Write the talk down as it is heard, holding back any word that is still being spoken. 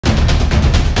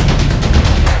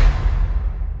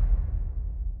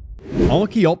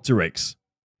Archaeopteryx.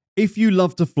 If you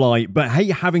love to fly but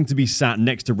hate having to be sat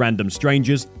next to random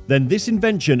strangers, then this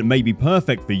invention may be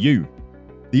perfect for you.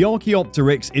 The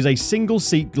Archaeopteryx is a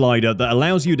single-seat glider that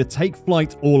allows you to take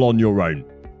flight all on your own.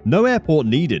 No airport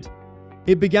needed.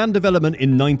 It began development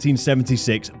in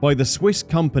 1976 by the Swiss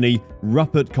company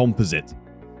Ruppert Composite,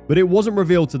 but it wasn't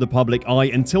revealed to the public eye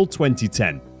until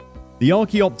 2010. The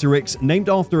Archaeopteryx, named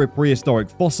after a prehistoric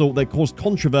fossil that caused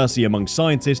controversy among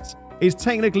scientists, is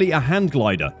technically a hand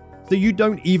glider, so you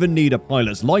don't even need a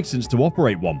pilot's license to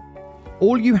operate one.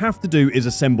 All you have to do is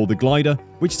assemble the glider,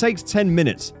 which takes 10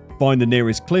 minutes, find the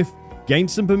nearest cliff, gain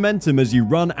some momentum as you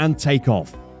run and take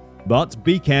off. But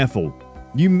be careful.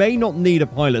 You may not need a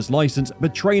pilot's license,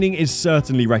 but training is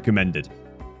certainly recommended.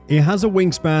 It has a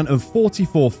wingspan of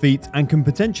 44 feet and can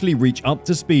potentially reach up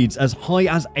to speeds as high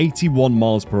as 81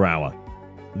 miles per hour.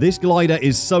 This glider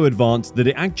is so advanced that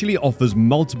it actually offers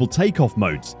multiple takeoff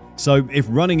modes, so if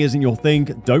running isn't your thing,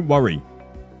 don't worry.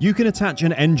 You can attach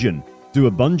an engine, do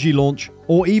a bungee launch,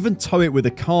 or even tow it with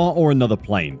a car or another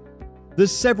plane.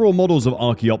 There's several models of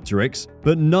Archaeopteryx,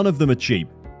 but none of them are cheap,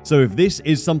 so if this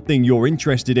is something you're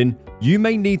interested in, you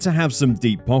may need to have some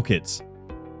deep pockets.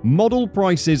 Model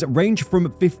prices range from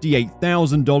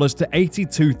 $58,000 to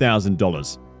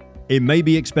 $82,000. It may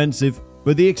be expensive,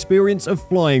 but the experience of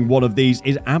flying one of these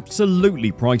is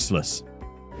absolutely priceless.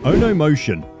 Ono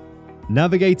Motion.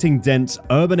 Navigating dense,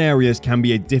 urban areas can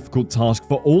be a difficult task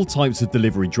for all types of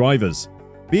delivery drivers.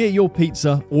 Be it your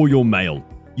pizza or your mail,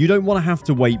 you don't want to have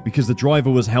to wait because the driver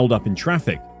was held up in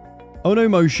traffic. Ono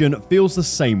Motion feels the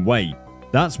same way.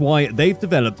 That's why they've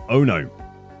developed Ono.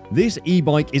 This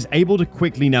e-bike is able to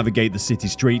quickly navigate the city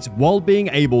streets while being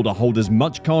able to hold as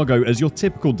much cargo as your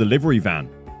typical delivery van.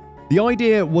 The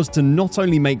idea was to not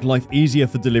only make life easier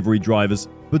for delivery drivers,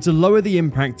 but to lower the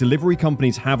impact delivery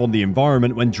companies have on the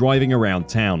environment when driving around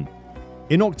town.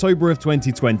 In October of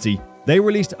 2020, they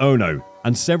released Ono,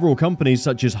 and several companies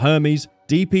such as Hermes,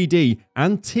 DPD,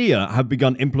 and Tia have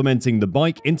begun implementing the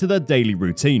bike into their daily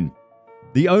routine.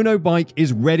 The Ono bike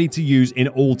is ready to use in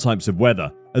all types of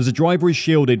weather, as the driver is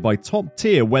shielded by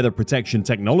top-tier weather protection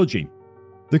technology.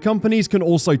 The companies can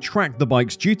also track the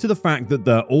bikes due to the fact that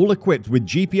they're all equipped with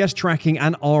GPS tracking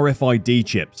and RFID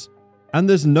chips. And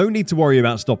there's no need to worry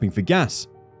about stopping for gas.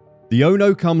 The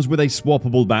Ono comes with a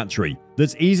swappable battery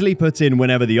that's easily put in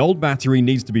whenever the old battery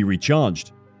needs to be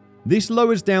recharged. This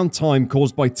lowers down time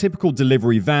caused by typical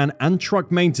delivery van and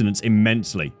truck maintenance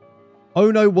immensely.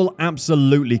 Ono will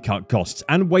absolutely cut costs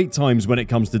and wait times when it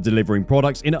comes to delivering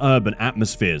products in urban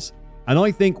atmospheres. And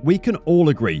I think we can all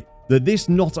agree that this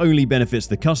not only benefits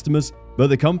the customers, but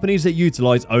the companies that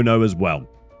utilize Ono as well.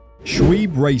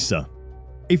 Schweeb Racer.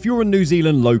 If you're a New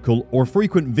Zealand local or a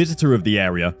frequent visitor of the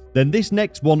area, then this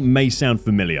next one may sound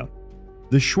familiar.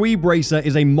 The Schweeb Racer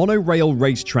is a monorail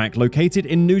racetrack located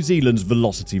in New Zealand's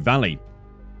Velocity Valley.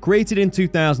 Created in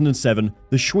 2007,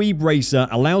 the Schweeb Racer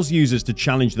allows users to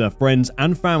challenge their friends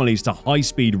and families to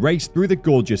high-speed race through the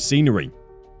gorgeous scenery.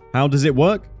 How does it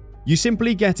work? You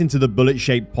simply get into the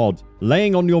bullet-shaped pod,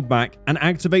 laying on your back, and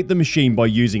activate the machine by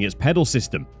using its pedal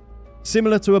system.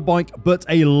 Similar to a bike, but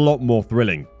a lot more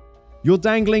thrilling. You're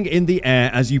dangling in the air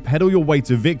as you pedal your way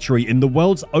to victory in the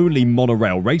world's only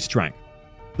monorail racetrack.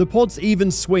 The pods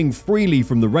even swing freely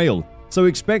from the rail, so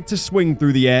expect to swing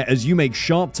through the air as you make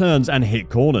sharp turns and hit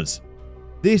corners.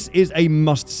 This is a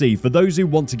must-see for those who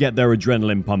want to get their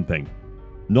adrenaline pumping.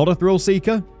 Not a thrill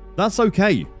seeker? That's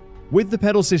okay. With the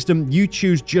pedal system, you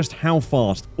choose just how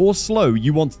fast or slow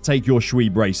you want to take your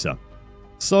Schweeb Racer.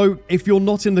 So, if you're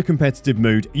not in the competitive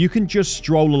mood, you can just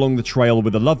stroll along the trail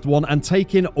with a loved one and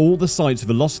take in all the sights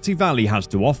Velocity Valley has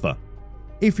to offer.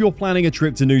 If you're planning a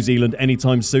trip to New Zealand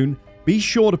anytime soon, be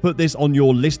sure to put this on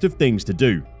your list of things to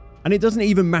do. And it doesn't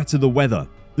even matter the weather.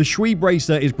 The Schweeb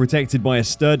Racer is protected by a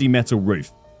sturdy metal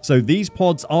roof, so these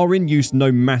pods are in use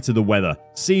no matter the weather,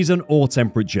 season or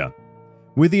temperature.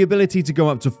 With the ability to go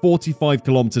up to 45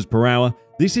 km per hour,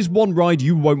 this is one ride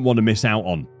you won't want to miss out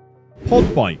on.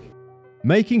 Pod Bike.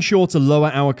 Making sure to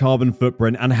lower our carbon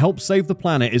footprint and help save the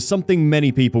planet is something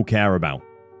many people care about.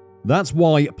 That's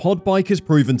why Pod Bike has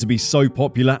proven to be so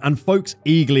popular and folks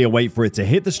eagerly await for it to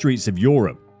hit the streets of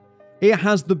Europe. It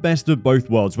has the best of both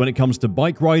worlds when it comes to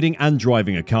bike riding and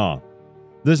driving a car.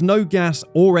 There's no gas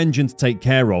or engine to take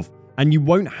care of, and you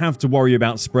won't have to worry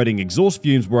about spreading exhaust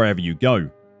fumes wherever you go.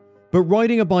 But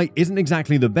riding a bike isn't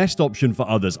exactly the best option for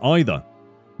others either.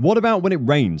 What about when it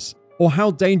rains, or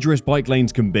how dangerous bike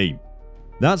lanes can be?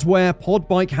 That's where Pod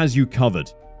Bike has you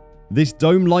covered. This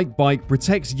dome-like bike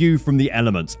protects you from the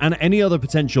elements and any other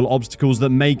potential obstacles that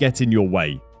may get in your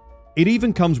way. It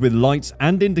even comes with lights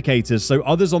and indicators so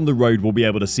others on the road will be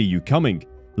able to see you coming,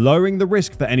 lowering the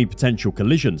risk for any potential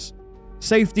collisions.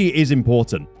 Safety is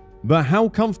important, but how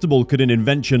comfortable could an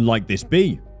invention like this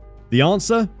be? The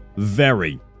answer?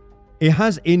 Very. It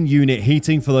has in-unit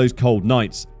heating for those cold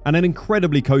nights and an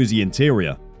incredibly cozy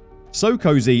interior. So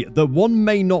cozy that one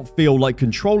may not feel like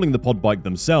controlling the pod bike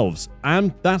themselves,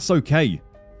 and that's okay.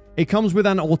 It comes with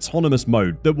an autonomous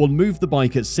mode that will move the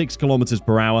bike at 6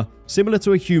 km/h, similar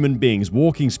to a human being's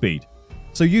walking speed.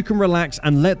 So you can relax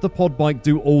and let the pod bike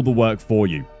do all the work for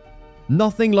you.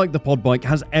 Nothing like the pod bike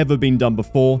has ever been done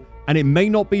before, and it may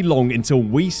not be long until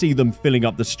we see them filling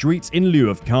up the streets in lieu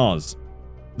of cars.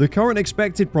 The current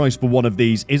expected price for one of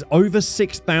these is over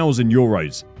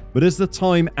 €6,000, but as the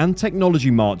time and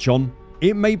technology march on,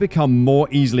 it may become more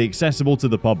easily accessible to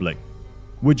the public.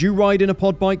 Would you ride in a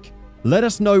pod bike? Let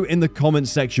us know in the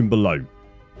comments section below.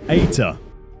 ATA.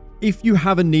 If you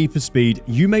have a need for speed,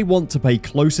 you may want to pay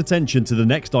close attention to the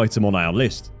next item on our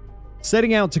list.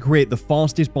 Setting out to create the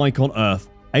fastest bike on Earth,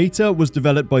 ATA was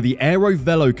developed by the Aero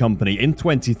Velo company in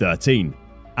 2013,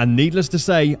 and needless to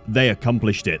say, they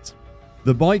accomplished it.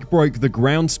 The bike broke the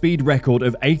ground speed record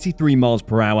of 83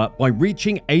 mph by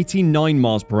reaching 89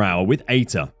 mph with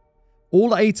ATA.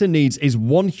 All ATA needs is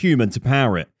one human to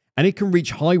power it, and it can reach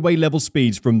highway level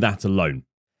speeds from that alone.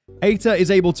 ATA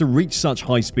is able to reach such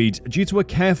high speeds due to a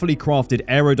carefully crafted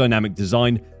aerodynamic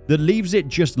design that leaves it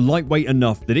just lightweight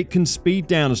enough that it can speed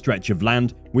down a stretch of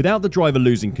land without the driver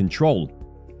losing control.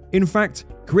 In fact,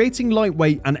 creating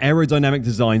lightweight and aerodynamic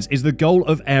designs is the goal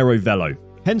of Aero Velo,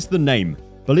 hence the name,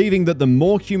 believing that the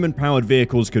more human-powered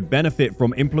vehicles could benefit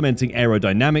from implementing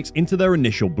aerodynamics into their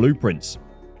initial blueprints.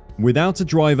 Without a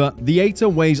driver, the ATA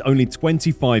weighs only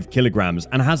 25 kilograms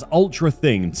and has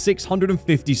ultra-thin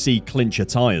 650c clincher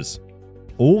tires.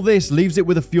 All this leaves it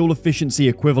with a fuel efficiency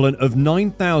equivalent of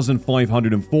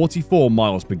 9,544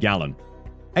 miles per gallon.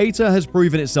 ATA has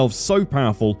proven itself so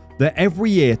powerful that every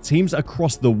year teams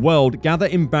across the world gather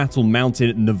in Battle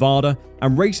Mountain, Nevada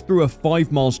and race through a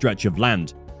 5-mile stretch of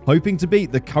land, hoping to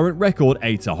beat the current record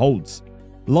ATA holds.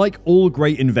 Like all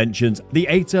great inventions, the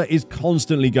ATA is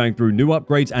constantly going through new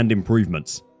upgrades and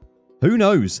improvements. Who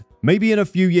knows, maybe in a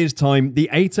few years' time, the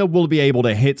ATA will be able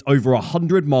to hit over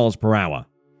 100 miles per hour.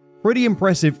 Pretty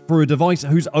impressive for a device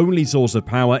whose only source of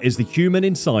power is the human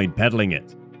inside pedaling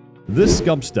it. The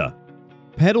Skubster.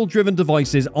 Pedal-driven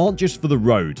devices aren't just for the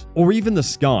road, or even the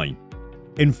sky.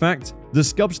 In fact, the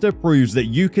Skubster proves that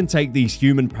you can take these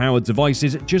human-powered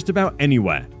devices just about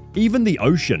anywhere, even the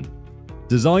ocean.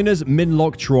 Designers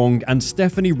Minloc Trong and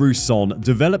Stephanie Rousson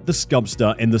developed the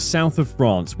Skubster in the south of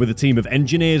France with a team of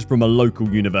engineers from a local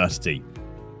university.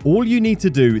 All you need to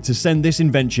do to send this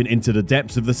invention into the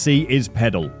depths of the sea is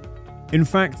pedal. In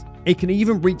fact, it can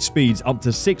even reach speeds up to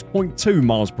 6.2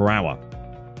 miles per hour.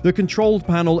 The control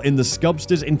panel in the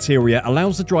Skubster's interior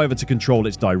allows the driver to control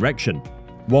its direction,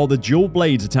 while the dual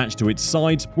blades attached to its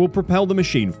sides will propel the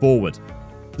machine forward.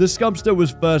 The Skubster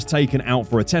was first taken out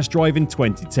for a test drive in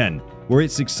 2010, where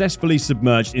it successfully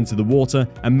submerged into the water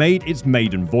and made its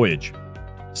maiden voyage.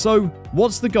 So,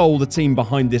 what's the goal the team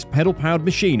behind this pedal-powered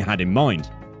machine had in mind?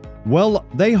 Well,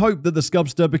 they hope that the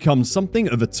Skubster becomes something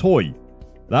of a toy.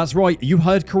 That's right, you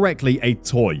heard correctly, a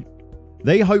toy.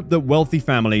 They hope that wealthy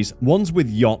families, ones with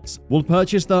yachts, will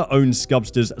purchase their own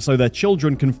Skubsters so their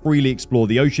children can freely explore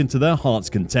the ocean to their heart's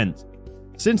content.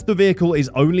 Since the vehicle is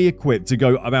only equipped to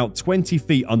go about 20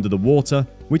 feet under the water,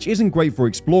 which isn't great for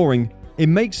exploring, it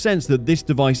makes sense that this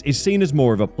device is seen as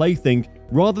more of a plaything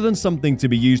rather than something to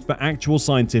be used for actual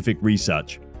scientific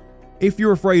research. If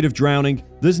you're afraid of drowning,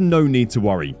 there's no need to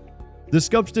worry. The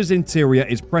Skubster's interior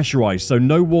is pressurized so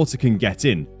no water can get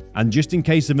in, and just in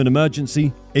case of an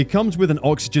emergency, it comes with an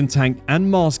oxygen tank and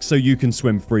mask so you can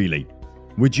swim freely.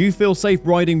 Would you feel safe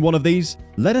riding one of these?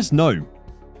 Let us know.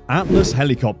 Atlas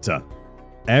Helicopter.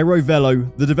 Aero Velo,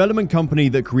 the development company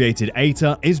that created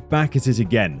ATA, is back at it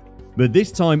again. But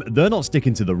this time, they're not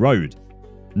sticking to the road.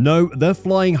 No, they're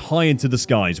flying high into the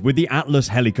skies with the Atlas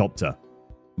Helicopter.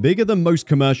 Bigger than most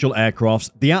commercial aircrafts,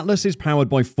 the Atlas is powered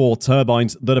by 4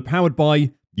 turbines that are powered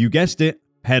by, you guessed it,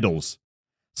 pedals.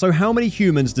 So how many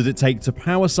humans did it take to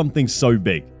power something so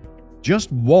big?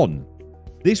 Just one.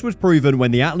 This was proven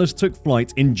when the Atlas took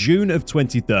flight in June of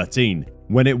 2013,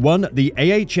 when it won the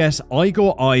AHS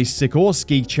Igor I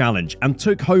Sikorsky Challenge and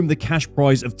took home the cash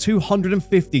prize of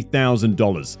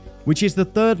 $250,000, which is the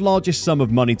 3rd largest sum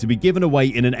of money to be given away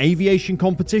in an aviation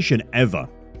competition ever.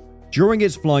 During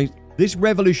its flight, this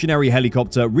revolutionary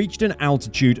helicopter reached an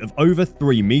altitude of over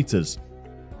 3 meters.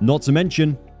 Not to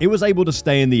mention, it was able to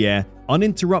stay in the air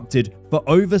uninterrupted for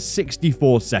over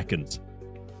 64 seconds.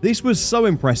 This was so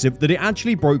impressive that it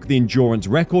actually broke the endurance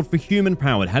record for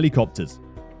human-powered helicopters.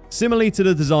 Similarly to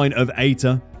the design of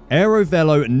ATA,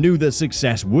 Aerovelo knew that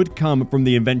success would come from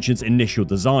the invention's initial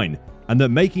design, and that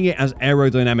making it as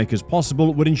aerodynamic as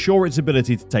possible would ensure its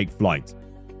ability to take flight.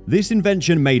 This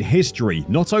invention made history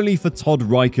not only for Todd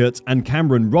Reichert and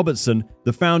Cameron Robertson,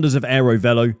 the founders of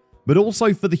Aerovelo, but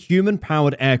also for the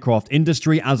human-powered aircraft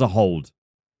industry as a whole.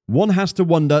 One has to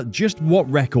wonder just what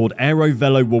record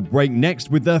Aerovelo will break next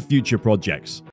with their future projects.